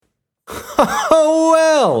Oh,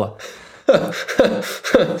 well.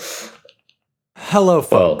 Hello,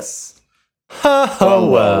 folks.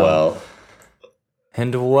 Well.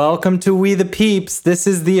 And welcome to We the Peeps. This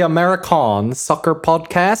is the American soccer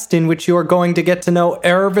podcast in which you are going to get to know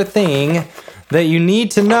everything that you need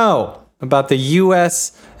to know about the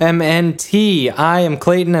USMNT. I am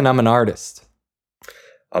Clayton, and I'm an artist.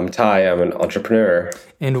 I'm Ty. I'm an entrepreneur.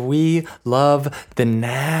 And we love the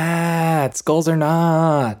Nats. Goals or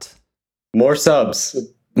not. More subs,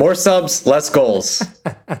 less goals.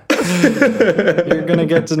 You're going to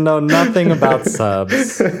get to know nothing about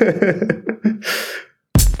subs.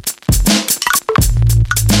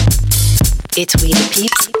 It's We the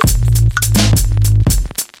Peeps.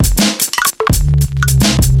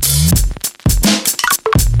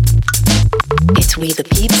 It's We the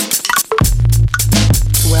Peeps.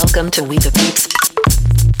 Welcome to We the Peeps.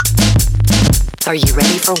 Are you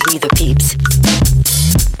ready for We the Peeps?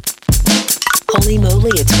 Holy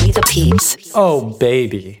moly, it's We the Peeps. Oh,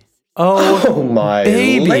 baby. Oh, my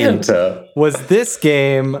baby. Lanta. Was this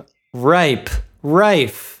game rife,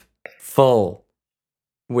 full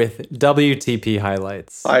with WTP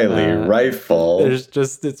highlights. Highly rifle.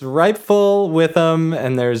 It's ripe full with them,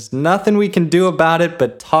 and there's nothing we can do about it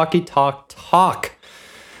but talk.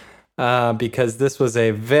 Because this was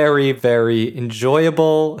a very, very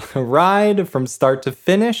enjoyable ride from start to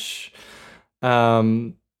finish.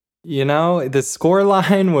 The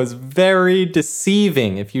scoreline was very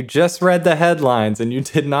deceiving. If you just read the headlines and you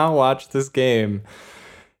did not watch this game,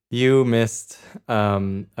 you missed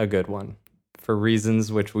a good one for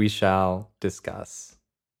reasons which we shall discuss.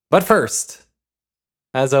 But first,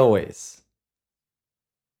 as always,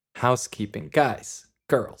 housekeeping. Guys,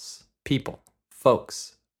 girls, people,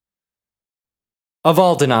 folks of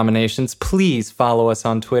all denominations, please follow us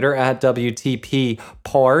on Twitter at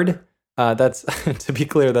WTPPod. That's, to be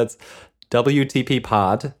clear, that's WTP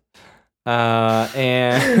Pod.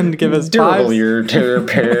 And give us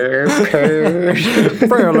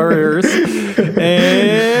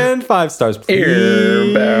and 5 stars,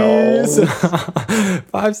 please.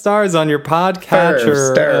 5 stars on your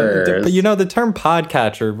podcatcher. The term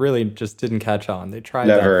podcatcher really just didn't catch on. They tried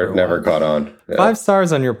never caught on. Yeah. 5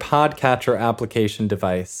 stars on your podcatcher application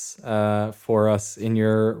device for us in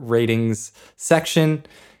your ratings section,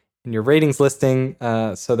 in your ratings listing,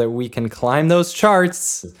 so that we can climb those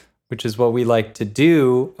charts, which is what we like to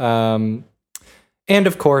do. And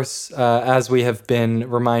of course, as we have been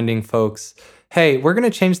reminding folks, hey, we're going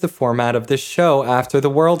to change the format of this show after the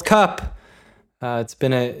World Cup. It's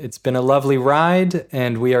been a lovely ride,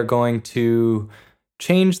 and we are going to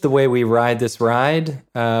change the way we ride this ride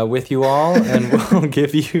with you all, and we're going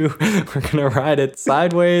to ride it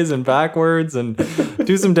sideways and backwards and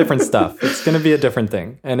do some different stuff. It's going to be a different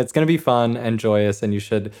thing, and it's going to be fun and joyous, and you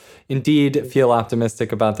should indeed feel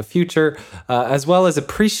optimistic about the future, as well as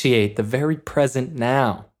appreciate the very present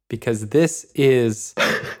now, because this is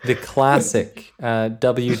the classic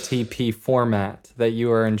WTP format that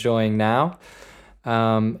you are enjoying now.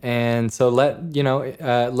 And so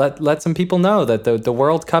let some people know that the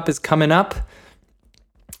World Cup is coming up.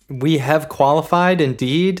 We have qualified,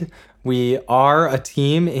 indeed. We are a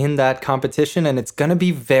team in that competition, and it's going to be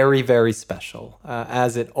very, very special,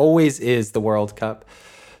 as it always is, the World Cup.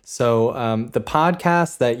 So the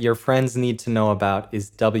podcast that your friends need to know about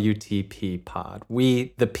is WTP Pod.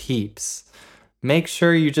 We the Peeps. Make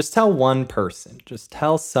sure you just tell one person. Just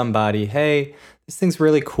tell somebody, hey, this thing's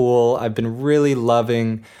really cool. I've been really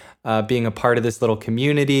loving being a part of this little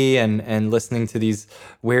community and listening to these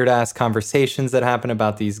weird-ass conversations that happen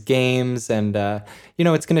about these games. And,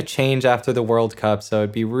 it's going to change after the World Cup, so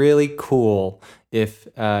it'd be really cool if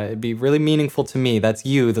it'd be really meaningful to me. That's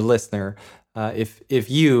you, the listener. If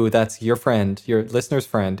you, that's your friend, your listener's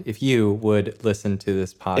friend, if you would listen to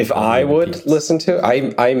this podcast. If I would listen to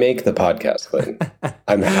it, I make the podcast, Clinton.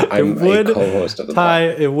 I'm a co-host of the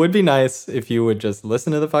podcast. It would be nice if you would just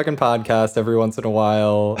listen to the fucking podcast every once in a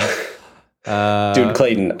while. Dude,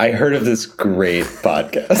 Clayton, I heard of this great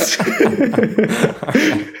podcast.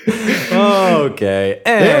 Okay.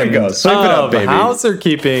 And there we go. Sweep it up, baby.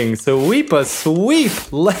 Housekeeping. Sweep a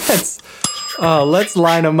sweep. Let's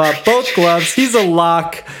line him up. Both gloves. He's a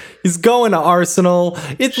lock. He's going to Arsenal.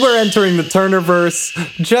 We're entering the Turnerverse.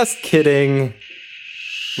 Just kidding.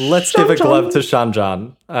 Let's give a glove to Sean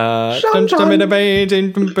John.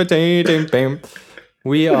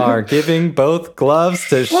 We are giving both gloves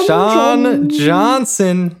to Sean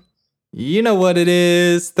Johnson. You know what it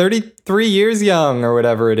is. 33 years young or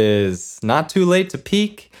whatever it is. Not too late to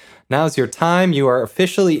peak. Now's your time. You are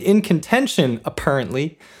officially in contention,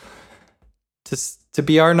 apparently, to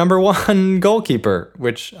be our number one goalkeeper,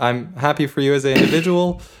 which I'm happy for you as an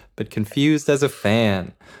individual, but confused as a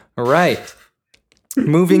fan. All right.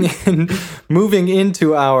 Moving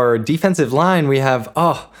into our defensive line, we have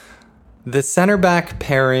the center back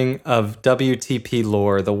pairing of WTP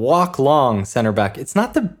lore, the walk long center back. It's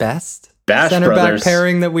not the best center back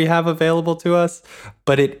pairing that we have available to us,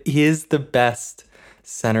 but it is the best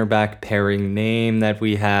center back pairing name that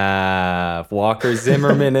we have. Walker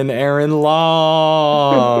Zimmerman and Aaron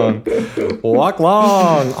Long. Walk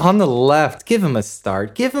Long on the left. Give him a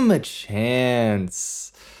start. Give him a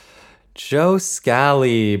chance. Joe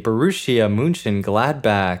Scally, Borussia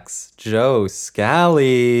Mönchengladbach's Joe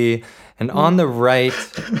Scally. And on the right,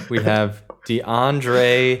 we have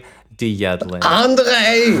DeAndre De Yedlin.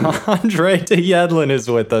 Andre De Yedlin is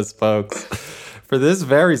with us, folks, for this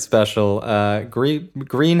very special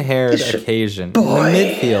green-haired occasion. Boy. In the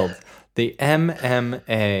midfield, the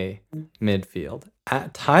MMA midfield.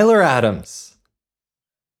 Tyler Adams.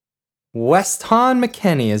 Weston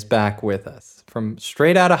McKennie is back with us from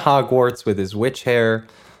straight out of Hogwarts with his witch hair.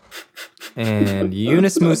 And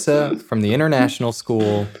Yunus Musa from the international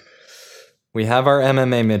school. We have our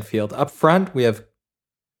MMA midfield. Up front, we have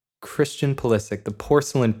Christian Pulisic, the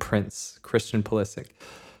porcelain prince, Christian Pulisic.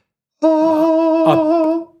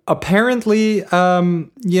 Apparently,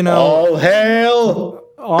 all hail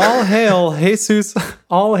Jesus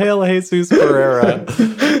Ferreira.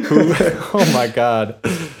 Who, oh my God.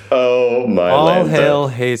 Oh my All Lanta. hail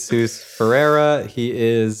Jesus Ferreira. He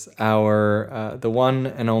is our, the one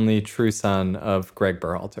and only true son of Greg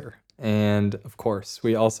Berhalter. And of course,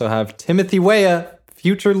 we also have Timothy Weah,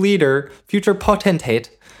 future leader, future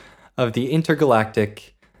potentate of the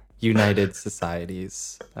intergalactic United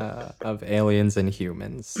Societies of aliens and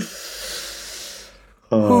humans.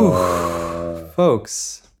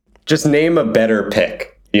 Folks. Just name a better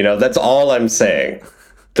pick. That's all I'm saying.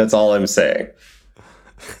 For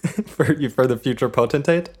the future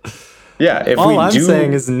potentate? Yeah, if all we I'm do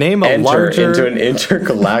saying is name a larger into an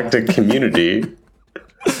intergalactic community.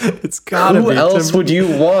 It's gotta be. Who else would you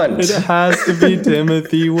want? It has to be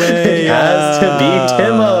Timothy Weah. It has to be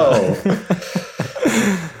Timo.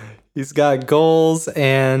 He's got goals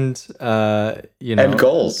and and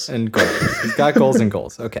goals. He's got goals and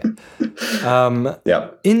goals. Okay.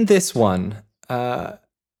 Yeah. In this one,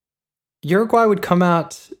 Uruguay would come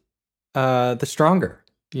out the stronger.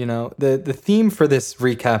 The theme for this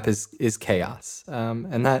recap is chaos,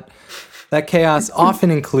 and that chaos often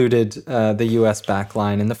included the U.S.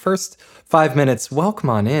 backline. In the first 5 minutes, welcome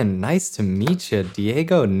on in. Nice to meet you,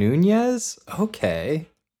 Diego Nunez. Okay.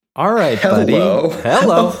 All right, Hello. buddy.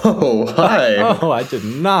 Hello. Oh, hi. Oh, I did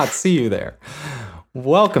not see you there.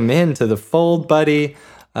 Welcome into the fold, buddy.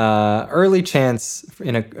 Early chance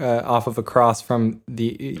off of a cross from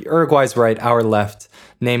the Uruguay's right, our left,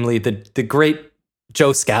 namely the great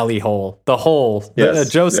Joe Scally hole. The hole. Yes,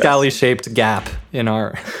 Joe Scally-shaped gap in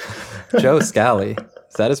our... Joe Scally.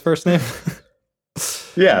 Is that his first name?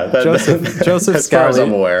 Yeah. Joseph as Scally. far as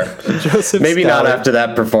I'm aware. Joseph Maybe Scally. not after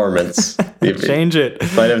that performance. Change it.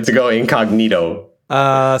 Might have to go incognito.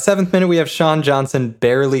 7th minute, we have Sean Johnson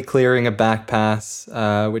barely clearing a back pass,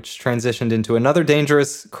 which transitioned into another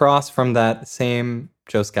dangerous cross from that same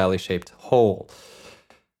Joe Scally-shaped hole.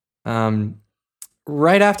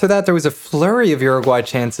 Right after that, there was a flurry of Uruguay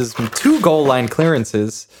chances from 2 goal line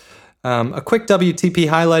clearances. A quick WTP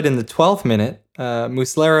highlight in the 12th minute.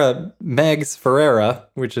 Muslera Megs Ferreira,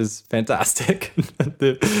 which is fantastic.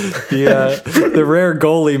 the rare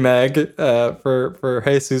goalie Meg for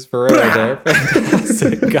Jesus Ferreira there.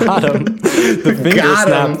 Fantastic. Got him. The finger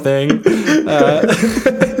snap thing.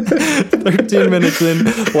 13 minutes in,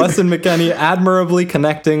 Weston McKennie admirably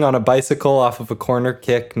connecting on a bicycle off of a corner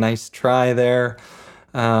kick. Nice try there.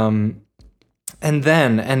 And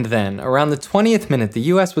then, around the 20th minute, the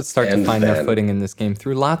U.S. would start to find their footing in this game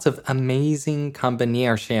through lots of amazing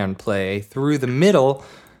combination play through the middle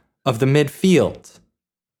of the midfield.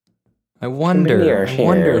 I wonder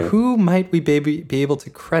who might we be able to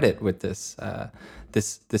credit with this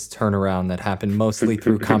this turnaround that happened mostly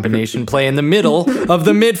through combination play in the middle of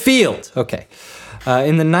the midfield. Okay.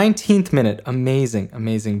 In the 19th minute,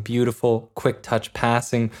 amazing, beautiful, quick touch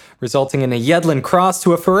passing, resulting in a Yedlin cross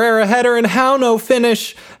to a Ferreira header, and how no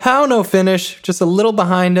finish, just a little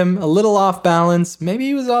behind him, a little off balance. Maybe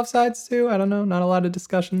he was offsides too, I don't know, not a lot of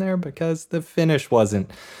discussion there because the finish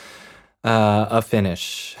wasn't a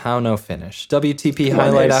finish. How no finish. WTP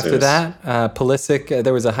highlight after that, Pulisic,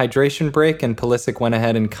 there was a hydration break and Pulisic went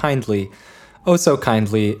ahead and kindly oh so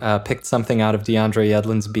kindly picked something out of DeAndre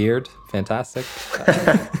Yedlin's beard. Fantastic.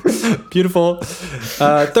 Beautiful.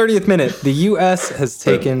 30th minute. The U.S. has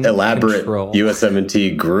taken elaborate control.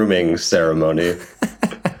 USMNT grooming ceremony.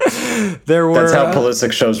 That's how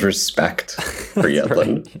Pulisic shows respect for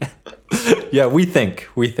Yedlin. Right. Yeah, we think.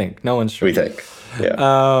 No one's sure. We think.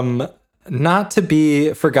 Yeah. Not to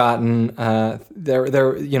be forgotten,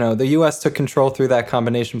 the U.S. took control through that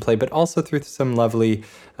combination play, but also through some lovely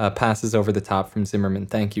passes over the top from Zimmerman.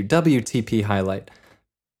 Thank you. WTP highlight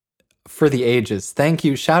for the ages. Thank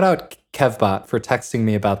you. Shout out Kevbot for texting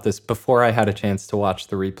me about this before I had a chance to watch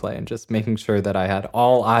the replay and just making sure that I had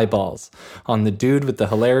all eyeballs on the dude with the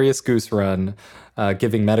hilarious goose run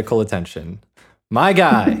giving medical attention. My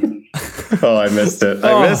guy. Oh, I missed it.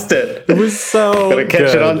 I missed it. It was so Gonna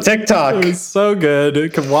catch it on TikTok. It was so good.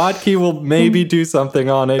 Watke will maybe do something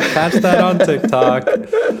on it. Catch that on TikTok.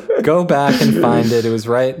 Go back and find it. It was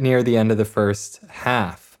right near the end of the first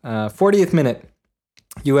half. 40th minute.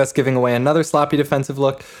 U.S. giving away another sloppy defensive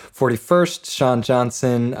look. 41st, Sean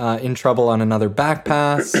Johnson in trouble on another back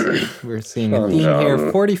pass. We're seeing a theme here.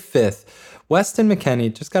 45th, Weston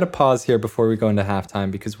McKennie. Just got to pause here before we go into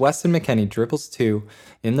halftime because Weston McKennie dribbles two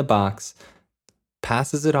in the box,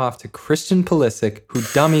 passes it off to Christian Pulisic, who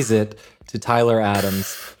dummies it to Tyler Adams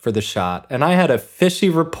for the shot. And I had a fishy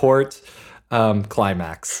report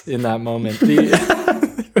climax in that moment.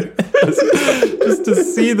 Just to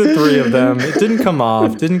see the three of them, it didn't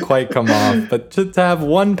quite come off, but to have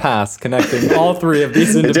one pass connecting all three of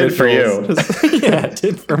these individuals. It did for you. Yeah, it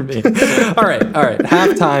did for me. All right.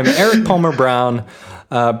 Halftime, Eric Palmer-Brown,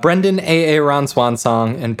 Brendan A.A.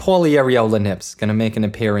 Ranswansong, and Paul Ariola Nips going to make an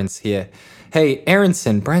appearance here. Hey,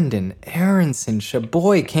 Brendan Aronson,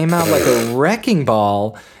 Shaboy came out like a wrecking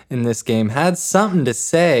ball in this game, had something to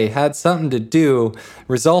say, had something to do,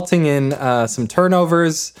 resulting in some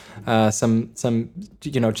turnovers, some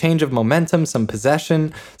change of momentum, some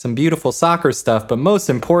possession, some beautiful soccer stuff, but most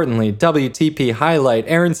importantly, WTP highlight,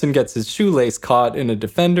 Aronson gets his shoelace caught in a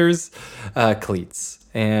defender's cleats.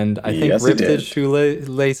 And I think ripped his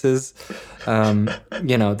shoelaces.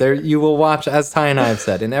 There you will watch, as Ty and I have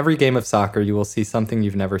said, in every game of soccer, you will see something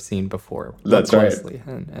you've never seen before. That's closely.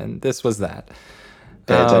 Right. And this was that.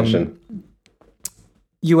 Pay attention.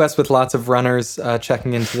 U.S. with lots of runners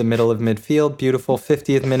checking into the middle of midfield. Beautiful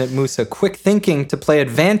 50th minute Musa. Quick thinking to play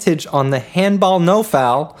advantage on the handball no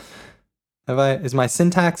foul. Is my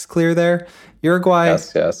syntax clear there? Uruguay.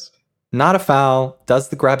 Yes. Not a foul. Does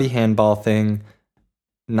the grabby handball thing.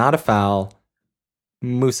 Not a foul.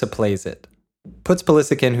 Musa plays it. Puts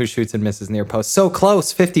Pulisic in, who shoots and misses near post. So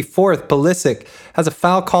close. 54th. Pulisic has a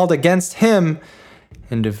foul called against him.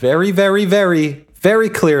 And very, very, very, very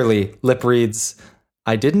clearly, lip reads,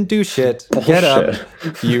 I didn't do shit. Bullshit. Get up.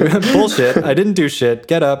 You bullshit. I didn't do shit.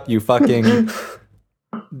 Get up. You fucking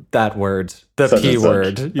that word. The such P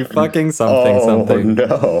word. You fucking something.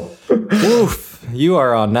 No. Woof. You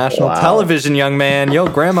are on national television, young man. Yo,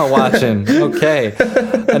 grandma watching. Okay.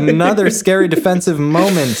 Another scary defensive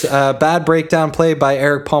moment. Bad breakdown play by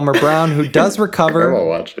Eric Palmer-Brown, who does recover. Grandma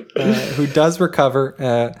watching.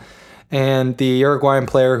 And the Uruguayan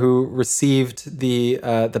player who received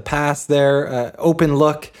the pass there, open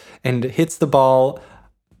look, and hits the ball,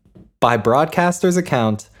 by broadcaster's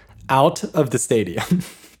account, out of the stadium.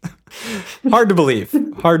 Hard to believe.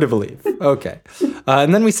 Okay.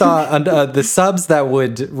 And then we saw the subs that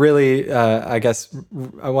would really, I guess,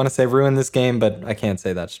 I want to say ruin this game, but I can't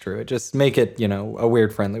say that's true. It just make it, a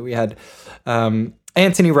weird friendly. We had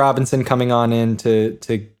Anthony Robinson coming on in to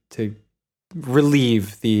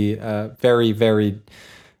relieve the very, very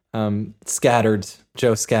scattered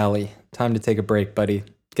Joe Scally. Time to take a break, buddy.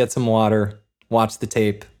 Get some water, watch the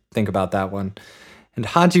tape, think about that one. And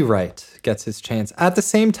Haji Wright gets his chance. At the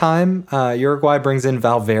same time, Uruguay brings in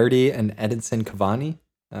Valverde and Edinson Cavani.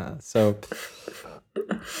 So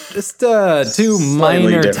just two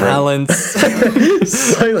minor talents.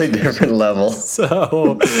 Slightly different level.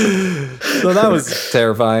 So that was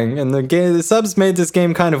terrifying. And the subs made this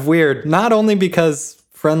game kind of weird, not only because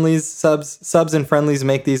subs and friendlies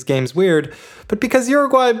make these games weird, but because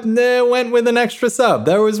Uruguay went with an extra sub.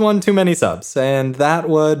 There was one too many subs, and that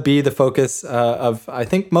would be the focus of, I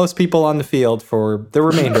think, most people on the field for the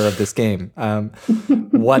remainder of this game.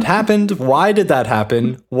 What happened? Why did that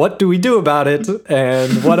happen? What do we do about it?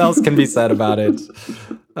 And what else can be said about it?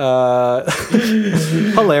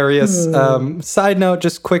 Hilarious. Side note,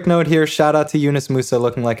 just quick note here, shout out to Yunus Musa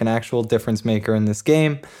looking like an actual difference maker in this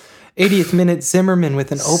game. 80th minute, Zimmerman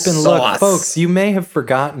with an open look. Folks, you may have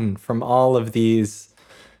forgotten from all of these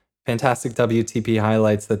fantastic WTP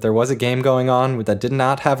highlights that there was a game going on that did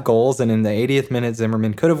not have goals, and in the 80th minute,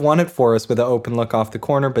 Zimmerman could have won it for us with an open look off the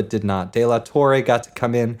corner, but did not. De La Torre got to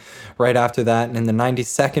come in right after that, and in the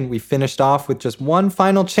 92nd, we finished off with just one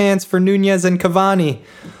final chance for Nunez and Cavani.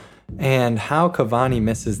 And how Cavani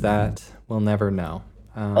misses that, we'll never know.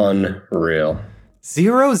 Unreal.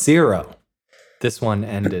 0-0. This one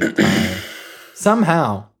ended.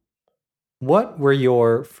 Somehow, what were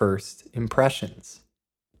your first impressions?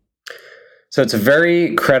 So it's a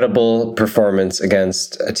very credible performance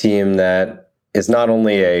against a team that is not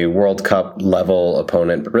only a World Cup level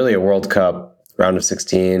opponent, but really a World Cup round of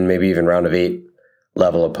 16, maybe even round of 8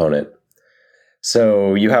 level opponent.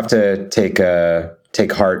 So you have to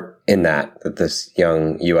take heart in that this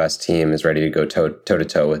young U.S. team is ready to go toe to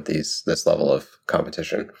toe with this level of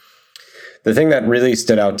competition. The thing that really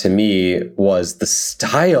stood out to me was the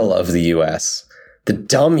style of the U.S., the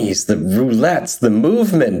dummies, the roulettes, the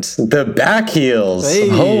movement, the back heels.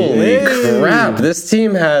 Holy crap. This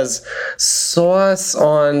team has sauce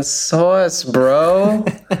on sauce, bro.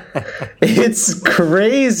 It's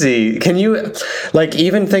crazy. Can you, like,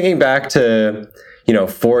 even thinking back to,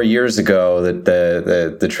 4 years ago,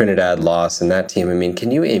 the Trinidad loss and that team, I mean, can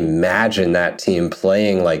you imagine that team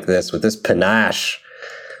playing like this with this panache?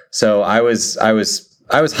 So I was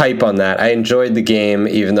hype on that. I enjoyed the game,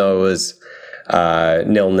 even though it was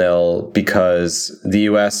 0-0, because the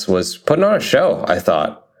U.S. was putting on a show, I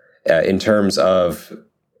thought, in terms of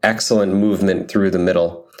excellent movement through the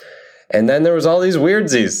middle. And then there was all these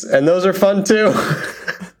weirdsies, and those are fun too.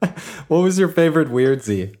 What was your favorite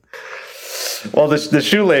weirdsie? Well, the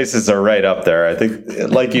shoelaces are right up there. I think,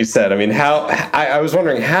 like you said, I mean, I was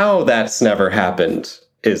wondering how that's never happened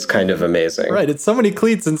is kind of amazing. Right, it's so many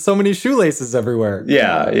cleats and so many shoelaces everywhere.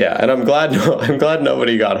 Yeah, and I'm glad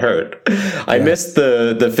nobody got hurt. I missed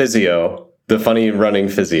the physio, the funny running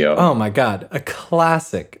physio. Oh my God, a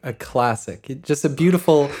classic. Just a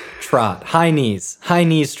beautiful trot, high knees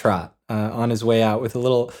trot on his way out with a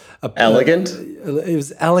little elegant. It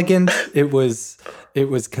was elegant. It was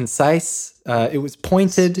concise. It was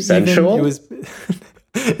pointed. Sensual. Even.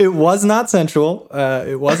 It was not sensual.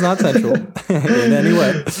 In any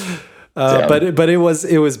way. But it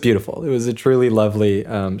was beautiful. It was a truly lovely,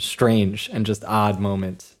 strange, and just odd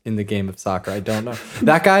moment in the game of soccer. I don't know.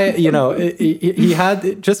 That guy, he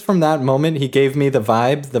had, just from that moment, he gave me the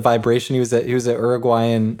vibe, the vibration. He was a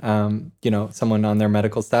Uruguayan, someone on their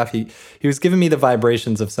medical staff. He was giving me the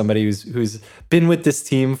vibrations of somebody who's been with this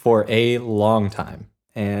team for a long time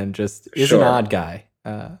and just is an odd guy.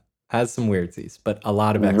 Has some weirdsies, but a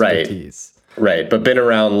lot of expertise. Right, but been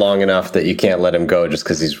around long enough that you can't let him go just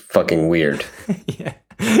because he's fucking weird. Yeah,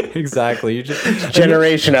 exactly.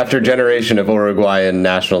 Generation after generation of Uruguayan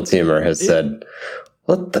national teamer has said,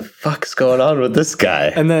 what the fuck's going on with this guy?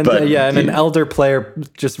 And then, an elder player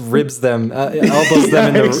just elbows them in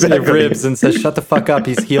the ribs and says, shut the fuck up,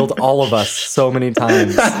 he's healed all of us so many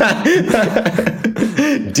times.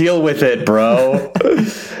 Deal with it, bro.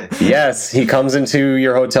 Yes, he comes into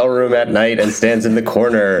your hotel room at night and stands in the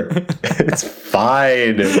corner. It's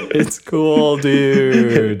fine. It's cool,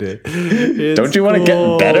 dude. Don't you want to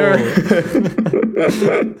get better?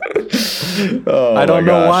 I don't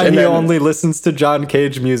know why he only listens to John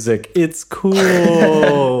Cage music. It's cool.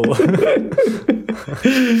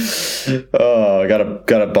 Oh, I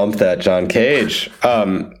gotta bump that John Cage.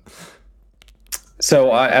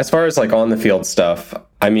 So as far as like on the field stuff,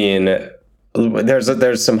 I mean,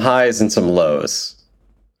 there's some highs and some lows.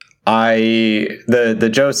 The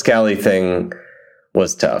Joe Scally thing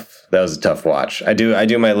was tough. That was a tough watch. I do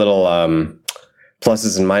my little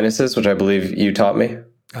pluses and minuses, which I believe you taught me.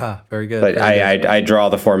 Ah, very good. But I draw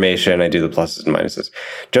the formation. I do the pluses and minuses.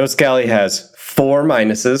 Joe Scally has 4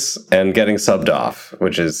 minuses and getting subbed off,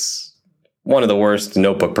 which is one of the worst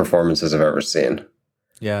Notebook performances I've ever seen.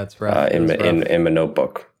 Yeah, it's rough. In my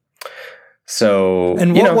Notebook. So,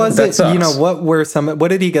 and what was it? Sucks. What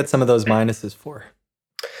did he get some of those minuses for?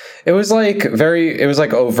 It was like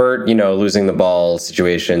overt, losing the ball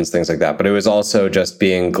situations, things like that. But it was also just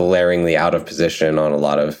being glaringly out of position on a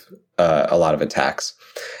lot of attacks.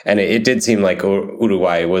 And it did seem like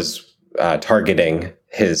Uruguay was targeting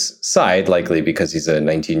his side, likely because he's a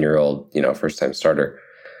 19-year-old, first time starter.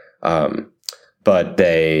 But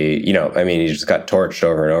they, he just got torched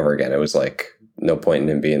over and over again. It was like no point in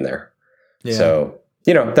him being there. Yeah. So,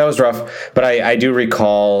 that was rough. But I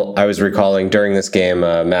was recalling during this game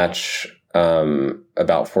a match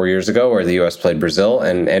about 4 years ago where the U.S. played Brazil,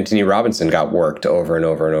 and Anthony Robinson got worked over and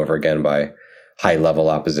over and over again by high level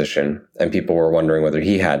opposition. And people were wondering whether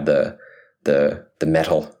he had the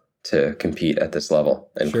mettle to compete at this level,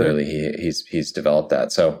 and Sure. clearly he's developed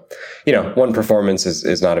that. So, one performance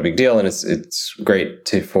is not a big deal, and it's great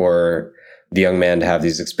for the young man to have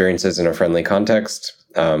these experiences in a friendly context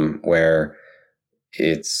where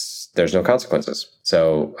there's no consequences.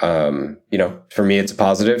 So, for me, it's a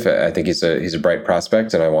positive. I think he's a bright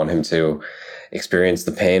prospect, and I want him to experience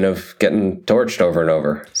the pain of getting torched over and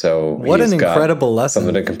over. So what an incredible lesson.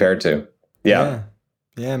 Something to compare to. Yeah,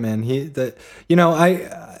 man.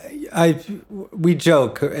 We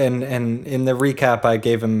joke, and in the recap, I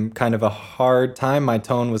gave him kind of a hard time. My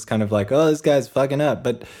tone was kind of like, "Oh, this guy's fucking up,"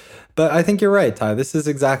 but I think you're right, Ty. This is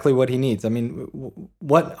exactly what he needs. I mean,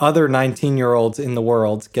 what other 19-year-olds in the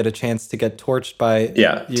world get a chance to get torched by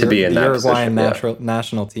to be in the that Uruguayan position,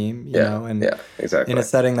 national team, exactly, in a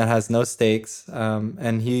setting that has no stakes,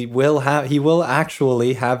 and he will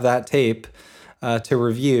actually have that tape to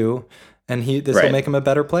review, and this will make him a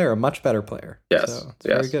better player, a much better player. Yes, so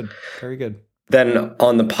it's very good. Then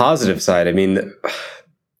on the positive side, I mean,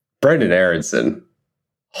 Brenden Aaronson.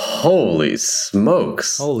 Holy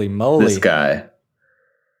smokes. Holy moly. This guy.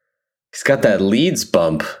 He's got that Leeds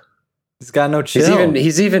bump. He's got no chill.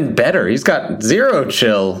 He's even better. He's got zero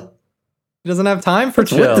chill. He doesn't have time for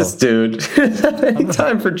chill. With this dude. Any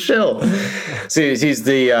time for chill. See, he's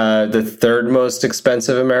the third most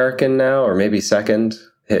expensive American now, or maybe second.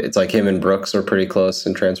 It's like him and Brooks are pretty close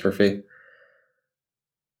in transfer fee.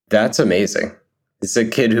 That's amazing. It's a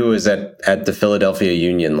kid who was at the Philadelphia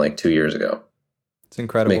Union like 2 years ago. It's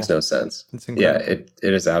incredible. Makes no sense. It's incredible. Yeah,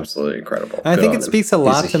 it is absolutely incredible. I think it speaks a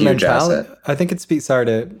lot to mentality. I think it speaks. Sorry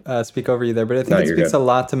to speak over you there, but I think it speaks a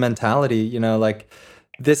lot to mentality. Like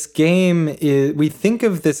this game is. We think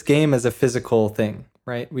of this game as a physical thing,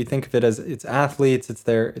 right? We think of it as it's athletes.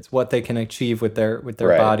 It's what they can achieve with their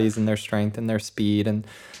bodies and their strength and their speed, and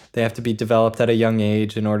they have to be developed at a young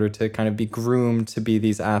age in order to kind of be groomed to be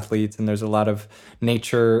these athletes. And there's a lot of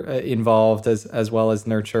nature involved as well as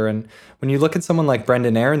nurture. And when you look at someone like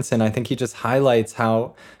Brenden Aaronson, I think he just highlights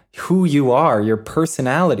who you are, your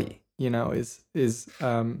personality, is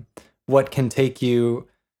what can take you,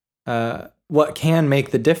 what can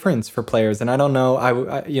make the difference for players. And I don't know,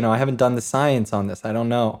 I haven't done the science on this. I don't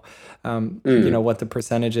know, what the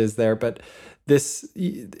percentage is there, but this,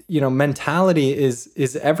 mentality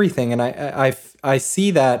is everything. And I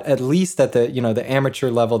see that at least at the, the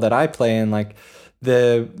amateur level that I play in, like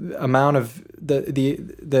the amount of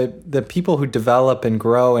the people who develop and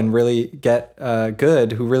grow and really get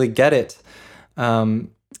good, who really get it.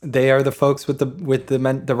 They are the folks with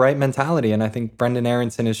the right mentality. And I think Brenden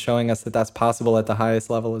Aaronson is showing us that that's possible at the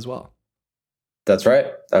highest level as well. That's right.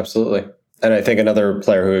 Absolutely. And I think another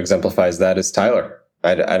player who exemplifies that is Tyler.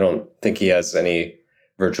 I don't think he has any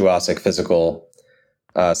virtuosic physical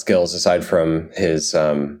skills aside from his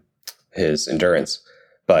endurance,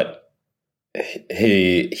 but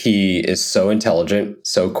he is so intelligent,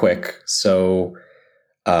 so quick, so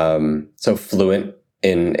fluent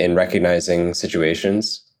in recognizing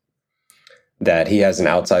situations that he has an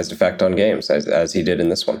outsized effect on games as he did in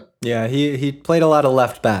this one. Yeah, he played a lot of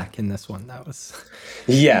left back in this one. That was.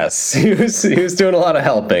 Yes, he was doing a lot of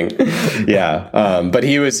helping. Yeah, but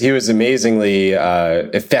he was amazingly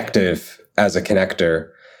effective as a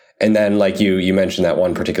connector. And then, like you mentioned that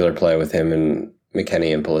one particular play with him and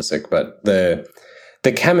McKennie and Pulisic, but the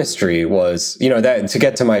chemistry was, that to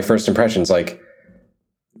get to my first impressions, like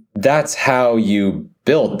that's how you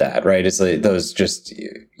build that, right? It's like those just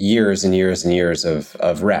years and years and years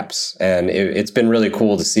of reps. And it's been really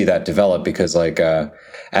cool to see that develop because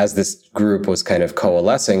as this group was kind of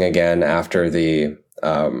coalescing again after the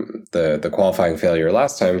qualifying failure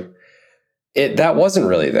last time, that wasn't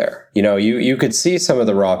really there. You could see some of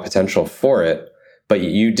the raw potential for it, but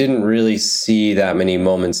you didn't really see that many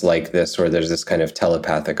moments like this where there's this kind of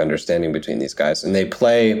telepathic understanding between these guys. And they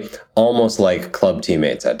play almost like club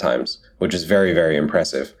teammates at times, which is very, very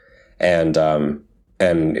impressive. And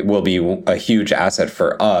it will be a huge asset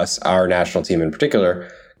for us, our national team in particular,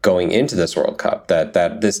 going into this World Cup,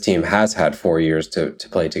 that this team has had 4 years to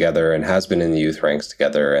play together and has been in the youth ranks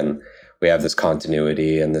together. And we have this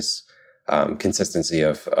continuity and this consistency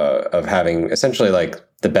of having essentially like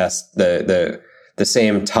the best, the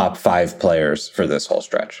same top 5 players for this whole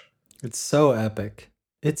stretch. It's so epic.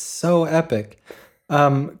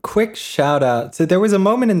 Quick shout out. So there was a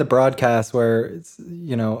moment in the broadcast where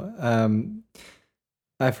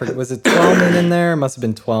I forget, was it Twellman in there? It must have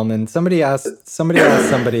been Twellman. Somebody asked somebody,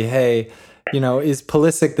 hey, is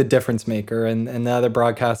Pulisic the difference maker? And the other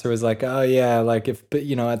broadcaster was like, oh yeah, like if,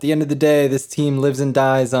 at the end of the day, this team lives and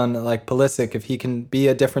dies on like Pulisic. If he can be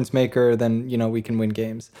a difference maker, then, we can win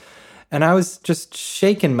games. And I was just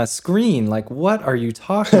shaking my screen, like, what are you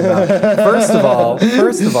talking about? First of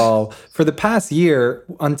all, for the past year,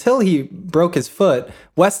 until he broke his foot,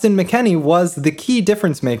 Weston McKennie was the key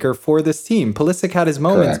difference maker for this team. Pulisic had his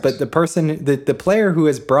moments, Correct. but the player who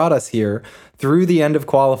has brought us here through the end of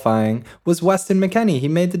qualifying was Weston McKennie. He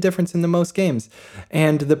made the difference in the most games.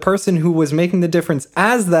 And the person who was making the difference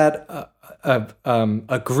as that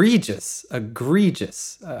egregious,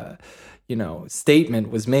 statement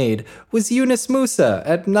was made was Yunus Musa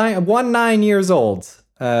at 9 years old.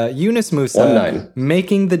 Yunus Musa 1-9.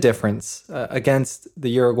 making the difference against the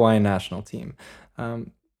Uruguayan national team.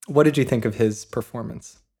 What did you think of his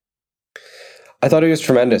performance? I thought he was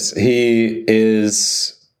tremendous. He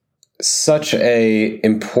is such a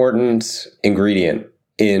important ingredient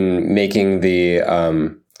in making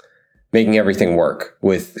making everything work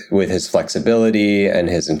with his flexibility and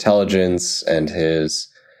his intelligence and his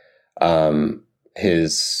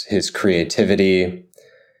creativity.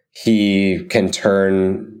 He can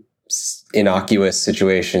turn innocuous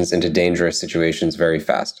situations into dangerous situations very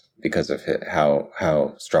fast because of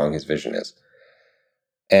how strong his vision is.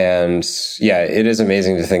 And yeah, it is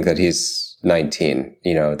amazing to think that he's 19,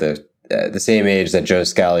 the same age that Joe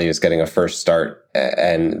Scally is getting a first start.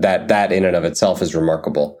 And that in and of itself is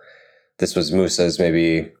remarkable. This was Musa's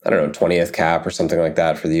maybe, 20th cap or something like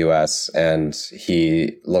that for the US. And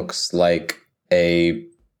he looks like a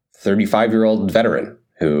 35-year-old veteran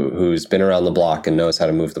who's been around the block and knows how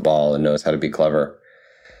to move the ball and knows how to be clever.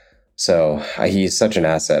 So he's such an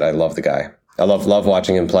asset. I love the guy. I love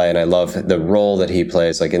watching him play, and I love the role that he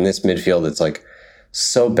plays. Like in this midfield, it's like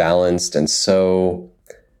so balanced and so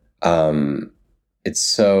it's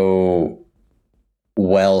so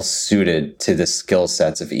well suited to the skill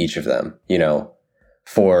sets of each of them.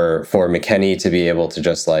 For McKennie to be able to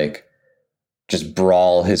just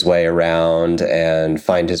brawl his way around and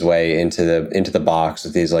find his way into the box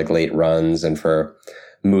with these like late runs, and for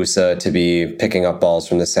Musa to be picking up balls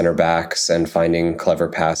from the center backs and finding clever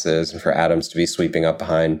passes, and for Adams to be sweeping up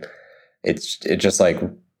behind, it just like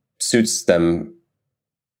suits them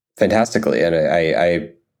fantastically. And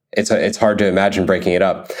it's hard to imagine breaking it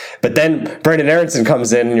up. But then Brenden Aaronson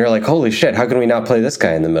comes in and you're like, holy shit, how can we not play this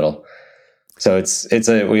guy in the middle? So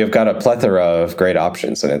we have got a plethora of great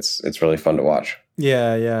options, and it's really fun to watch.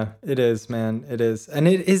 Yeah, it is, man. It is. And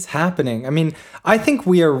it is happening. I mean, I think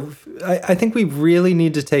we really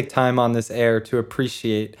need to take time on this air to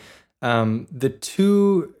appreciate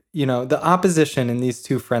the opposition in these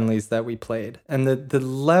two friendlies that we played, and the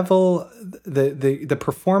level, the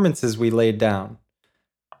performances we laid down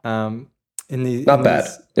in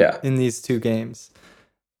these two games.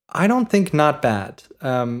 I don't think not bad.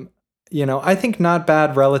 I think not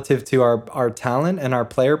bad relative to our talent and our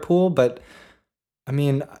player pool, but I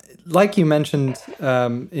mean, like you mentioned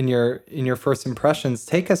in your first impressions,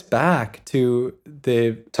 take us back to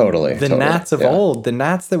the Nats of old, the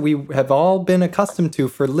Nats that we have all been accustomed to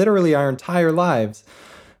for literally our entire lives.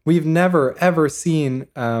 We've never ever seen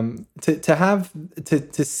to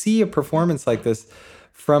see a performance like this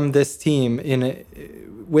from this team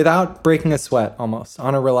without breaking a sweat, almost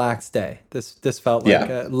on a relaxed day. This felt like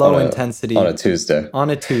a low intensity on a Tuesday.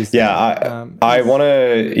 Yeah, I want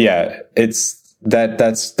to. Yeah,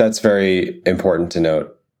 that's very important to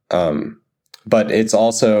note. But it's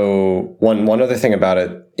also one other thing about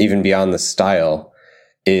it, even beyond the style,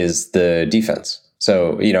 is the defense.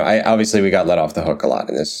 So obviously we got let off the hook a lot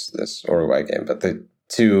in this Uruguay game, but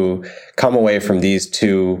to come away from these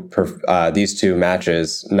two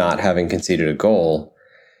matches not having conceded a goal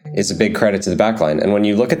is a big credit to the backline. And when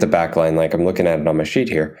you look at the backline, like I'm looking at it on my sheet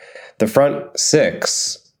here, the front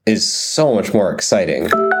six is so much more exciting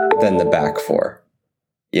than the back four.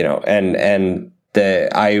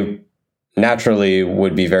 I naturally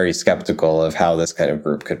would be very skeptical of how this kind of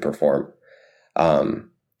group could perform.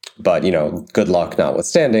 But good luck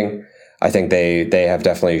notwithstanding, I think they have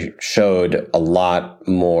definitely showed a lot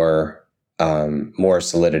more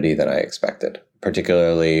solidity than I expected.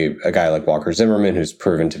 Particularly a guy like Walker Zimmerman, who's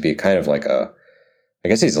proven to be kind of like I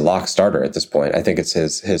guess he's a lock starter at this point. I think it's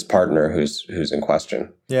his partner who's in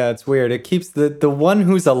question. Yeah, it's weird. It keeps the one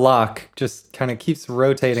who's a lock just kind of keeps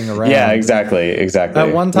rotating around. Yeah, exactly.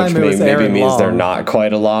 At one time, it was maybe Aaron means Long. they're not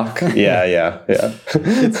quite a lock. Yeah.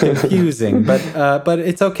 It's confusing, but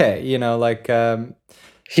it's okay.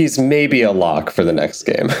 He's maybe a lock for the next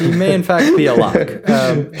game. He may, in fact, be a lock.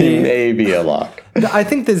 He may be a lock. I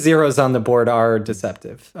think the zeros on the board are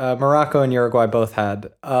deceptive. Morocco and Uruguay both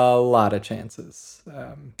had a lot of chances.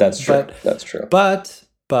 That's true. That's true. But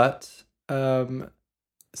at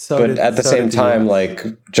the same time, like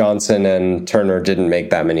Johnson and Turner didn't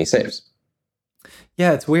make that many saves.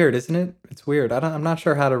 Yeah, it's weird, isn't it? It's weird. I'm not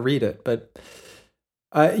sure how to read it, but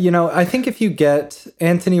I think if you get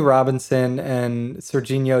Anthony Robinson and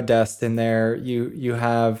Serginho Dest in there, you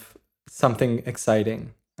have something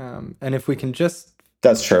exciting. And if we can just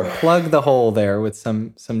That's true. plug the hole there with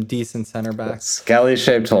some decent center backs.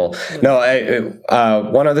 Scally-shaped hole. No,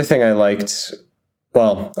 one other thing I liked.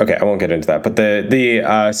 Well, okay, I won't get into that. But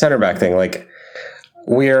the center back thing, like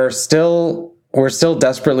we're still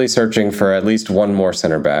desperately searching for at least one more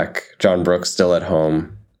center back. John Brooks still at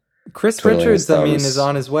home. Chris Richards, is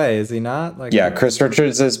on his way, is he not? Yeah, Chris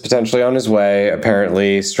Richards is potentially on his way.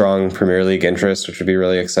 Apparently, strong Premier League interest, which would be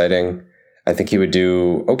really exciting. I think he would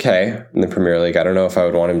do okay in the Premier League. I don't know if I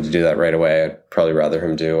would want him to do that right away. I'd probably rather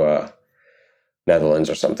him do Netherlands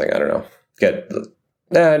or something. I don't know.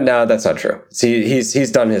 No, that's not true. See,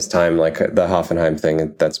 he's done his time, like the Hoffenheim thing.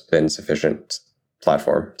 And that's been sufficient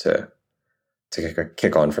platform to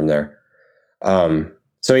kick on from there.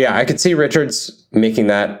 So yeah, I could see Richards making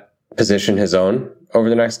that position his own over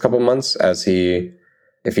the next couple of months as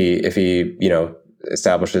if he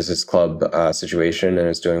establishes his club situation and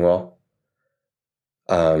is doing well.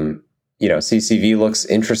 CCV looks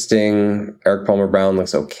interesting. Eric Palmer Brown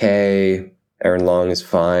looks okay. Aaron Long is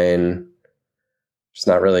fine. Just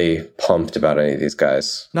not really pumped about any of these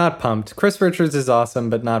guys. Not pumped. Chris Richards is awesome,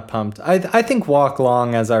 but not pumped. I think Walk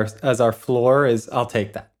Long as our floor is. I'll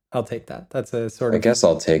take that. That's a sort of. I guess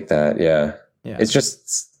I'll take that. Yeah. Yeah. It's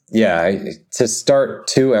just to start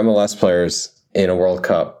two MLS players in a World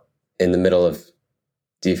Cup in the middle of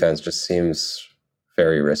defense just seems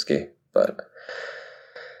very risky. But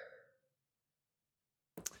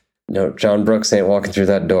no, John Brooks ain't walking through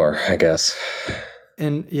that door, I guess.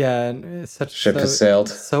 And it's such ship has sailed.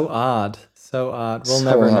 So odd. We'll so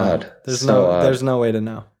never odd. know. There's no way to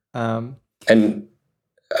know. And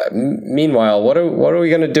meanwhile, what are we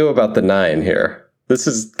going to do about the 9 here? This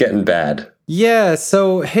is getting bad. Yeah.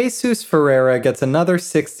 So Jesus Ferreira gets another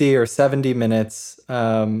 60 or 70 minutes.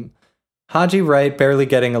 Haji Wright barely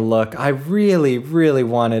getting a look. I really, really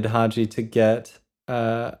wanted Haji to get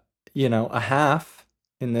a half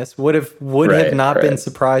in this. Would have not been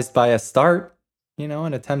surprised by a start.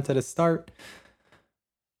 An attempt at a start.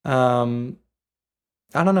 I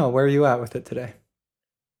don't know. Where are you at with it today?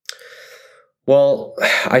 Well,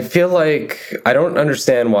 I feel like I don't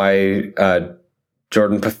understand why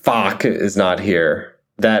Jordan Pafak is not here.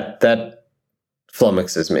 That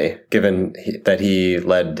flummoxes me, given that he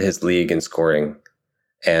led his league in scoring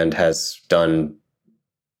and has done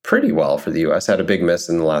pretty well for the U.S. Had a big miss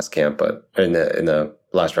in the last camp, but in the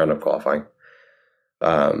last round of qualifying.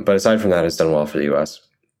 But aside from that, has done well for the U.S.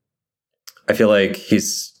 I feel like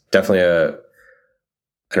he's definitely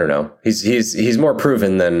he's more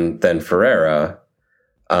proven than Ferreira,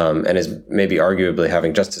 and is maybe arguably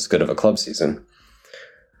having just as good of a club season.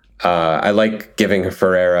 I like giving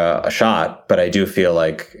Ferreira a shot, but I do feel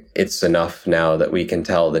like it's enough now that we can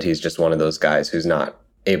tell that he's just one of those guys who's not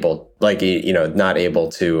able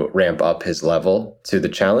to ramp up his level to the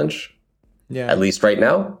challenge. Yeah. At least right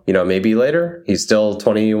now, maybe later. He's still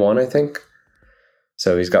 21, I think.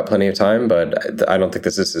 So he's got plenty of time, but I don't think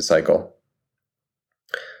this is his cycle.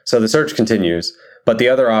 So the search continues. But the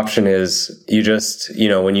other option is you just,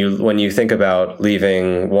 when you think about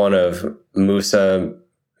leaving one of Musa,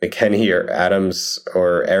 McKennie, or Adams,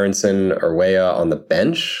 or Aronson, or Weah on the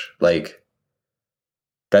bench, like,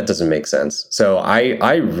 that doesn't make sense. So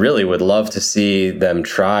I really would love to see them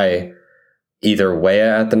try either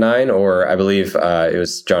Weah at the 9, or I believe it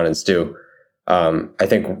was John and Stu. I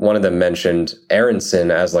think one of them mentioned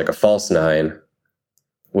Aronson as like a false 9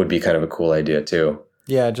 would be kind of a cool idea too.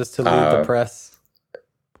 Yeah, just to lead the press.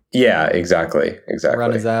 Yeah, exactly.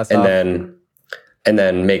 Run his ass off. And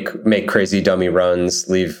then make crazy dummy runs,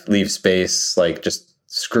 leave space, like just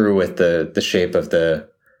screw with the shape of the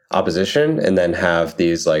opposition, and then have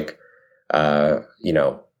these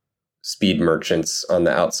speed merchants on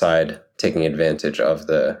the outside taking advantage of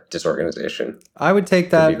the disorganization. I would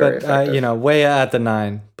take that, but Weah at the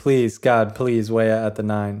 9. Please, God, please, Weah at the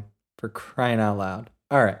 9. For crying out loud.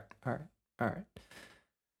 All right.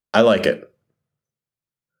 I like it.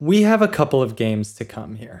 We have a couple of games to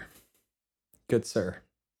come here. Good sir.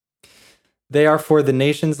 They are for the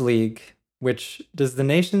Nations League, which does the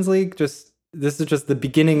Nations League this is just the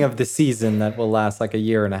beginning of the season that will last like a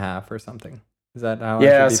year and a half or something. Is that how?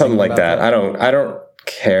 Yeah, something like that. I don't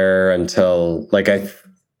care until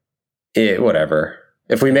whatever.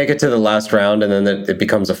 If we make it to the last round and then it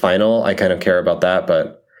becomes a final, I kind of care about that.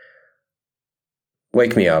 But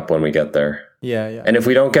wake me up when we get there. Yeah. And if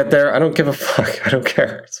we don't get there, I don't give a fuck. I don't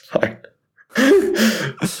care. It's fine.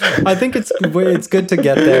 I think it's good to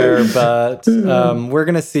get there, but we're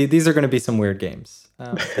gonna see. These are gonna be some weird games.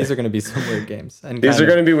 And these are going to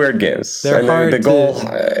be weird games. They're and hard the goal.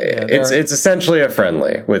 it's essentially a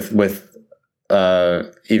friendly with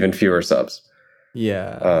even fewer subs.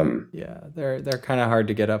 Yeah, they're kind of hard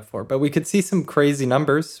to get up for, but we could see some crazy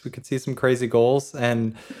numbers. We could see some crazy goals,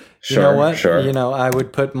 and you know what? Sure. I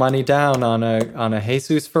would put money down on a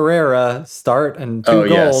Jesus Ferreira start and 2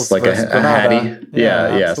 goals, like a Hattie.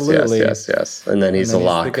 Absolutely. Yes. And then he's a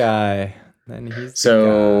lock. The guy. Then he's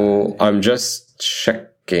so I'm just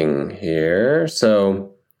checking here.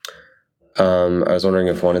 So I was wondering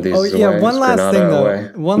if one of these is away. One last Granada thing though.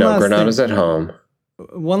 Away? Granada's at home.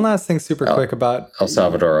 One last thing super quick about El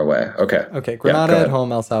Salvador away. Okay. Granada at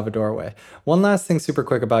home, El Salvador away. One last thing super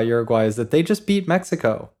quick about Uruguay is that they just beat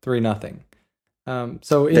Mexico 3-0.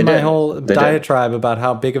 So in my whole diatribe about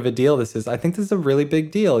how big of a deal this is, I think this is a really big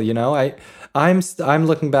deal. I'm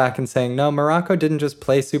looking back and saying, no, Morocco didn't just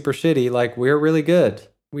play super shitty. Like, we're really good.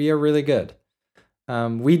 We are really good.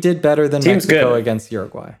 We did better than Team's Mexico good. against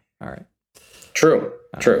Uruguay. All right. True.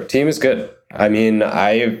 Team is good. I mean,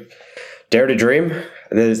 I dare to dream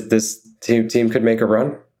this team could make a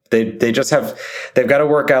run. They've got to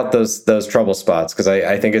work out those trouble spots, because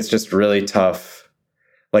I think it's just really tough.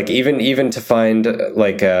 Like even to find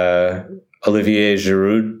like Olivier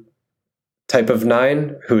Giroud type of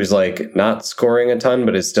 9 who's like not scoring a ton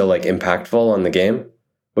but is still like impactful on the game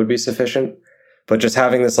would be sufficient. But just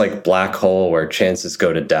having this like black hole where chances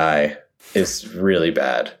go to die is really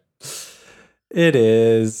bad. It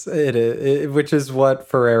is, which is what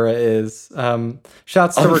Ferreira is.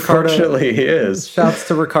 Shouts to Ricardo. Unfortunately, he is. Shouts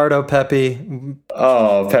to Ricardo Pepi.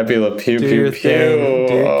 Oh, Pepe Le Pew Pew Pew!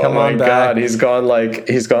 Dude, come on back. God, he's gone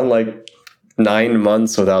like 9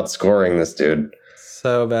 months without scoring. This dude,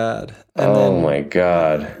 so bad. And my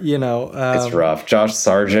God, it's rough. Josh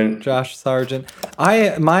Sargent.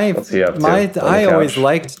 I always couch?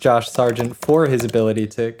 liked Josh Sargent for his ability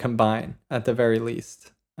to combine at the very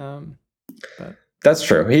least. But that's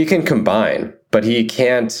true. He can combine, but he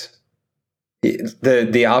can't.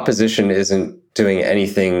 The opposition isn't doing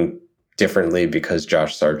anything differently because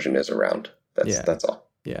Josh Sargent is around. That's all.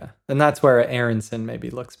 Yeah, and that's where Aronson maybe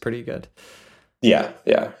looks pretty good. Yeah,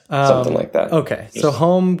 something like that. Okay, so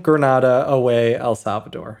home Granada, away El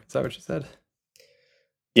Salvador. Is that what you said?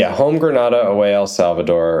 Yeah, home Granada, away El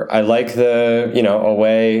Salvador. I like the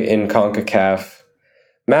away in CONCACAF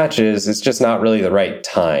matches. It's just not really the right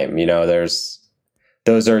time.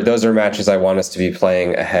 Those are matches I want us to be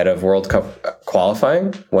playing ahead of World Cup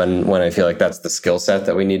qualifying, when I feel like that's the skill set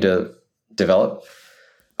that we need to develop.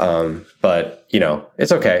 But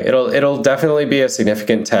it's okay. It'll definitely be a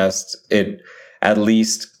significant test. It at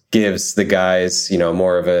least gives the guys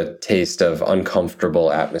more of a taste of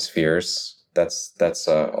uncomfortable atmospheres. That's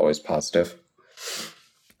always positive.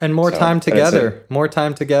 And more time together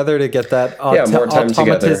to get that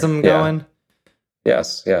automatism going.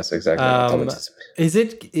 Yes, exactly. Is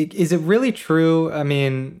it really true? I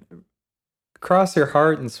mean, cross your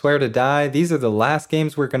heart and swear to die, these are the last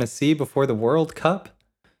games we're going to see before the World Cup?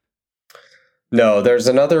 No, there's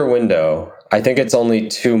another window. I think it's only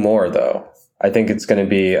 2 more, though. I think it's going to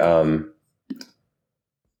be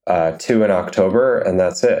 2 in October, and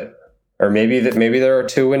that's it. Or maybe there are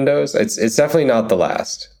 2 windows. It's definitely not the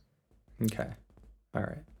last. Okay. All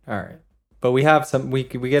right. But we have we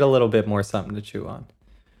get a little bit more something to chew on.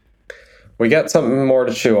 We got something more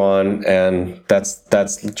to chew on, and that's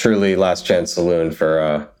truly last chance saloon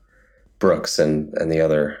for Brooks and the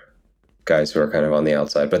other guys who are kind of on the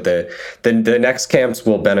outside. But the next camps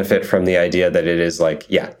will benefit from the idea that it is like,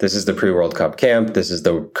 this is the pre-World Cup camp. This is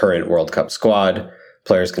the current World Cup squad.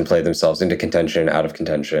 Players can play themselves into contention, out of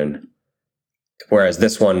contention. Whereas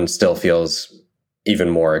this one still feels even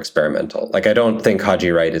more experimental. Like, I don't think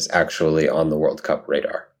Haji Wright is actually on the World Cup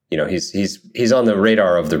radar. He's on the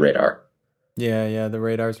radar of the radar. Yeah, the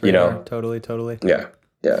radar's radar. Totally. Yeah.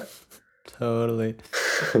 Totally.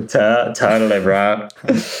 Totally, bro.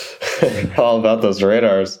 All about those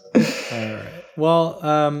radars. All right.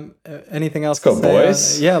 Well, anything else? Let's go,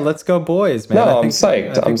 boys. Yeah, let's go, boys, man. No, I'm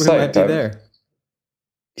psyched. I think we might be there.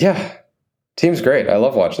 Yeah, team's great. I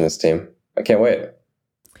love watching this team. I can't wait.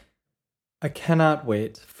 I cannot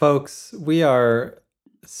wait. Folks, we are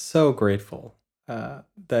so grateful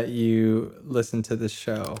that you listen to this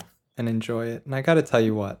show and enjoy it. And I got to tell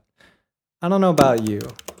you what, I don't know about you,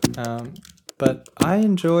 but I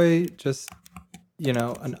enjoy just,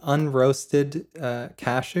 an unroasted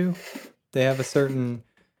cashew. They have a certain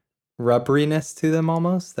rubberiness to them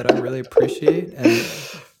almost that I really appreciate. And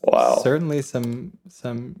wow. Certainly some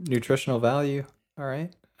nutritional value. All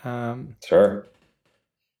right. Sure.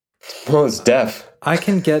 Well, it's deaf. I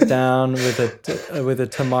can get down with a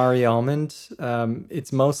tamari almond.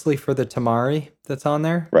 It's mostly for the tamari that's on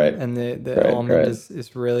there, Right. And the Right, almond right.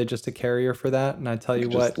 is really just a carrier for that. And I tell you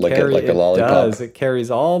Just what, lick it like a lollipop. does. It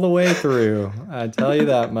carries all the way through. I tell you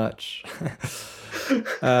that much.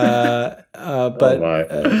 But my.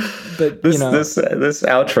 but This you know, this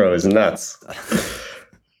outro is nuts.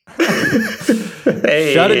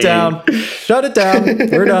 Hey. shut it down. Shut it down.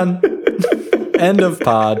 We're done. End of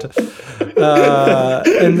pod.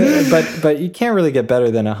 But you can't really get better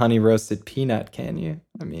than a honey roasted peanut, can you?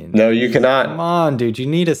 I mean, No, you cannot. come on, dude. You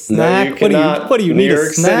need a No, snack. you cannot. What do you New need? York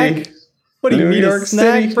A snack? City. What do you New need? York A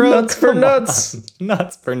snack, City. bro? Nuts for Come nuts. on.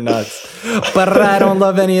 Nuts for nuts. But I don't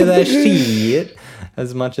love any of that shit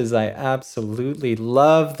as much as I absolutely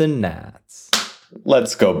love the gnats.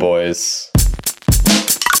 Let's go, boys.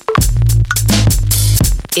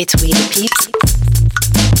 It's We the Peeps.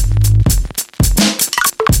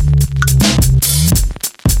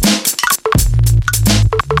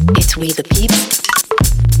 It's We the Peeps.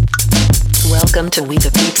 Welcome to We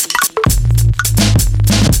the Peeps.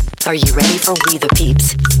 Are you ready for We the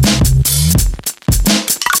Peeps?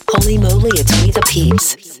 Holy moly, it's We the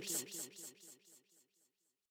Peeps.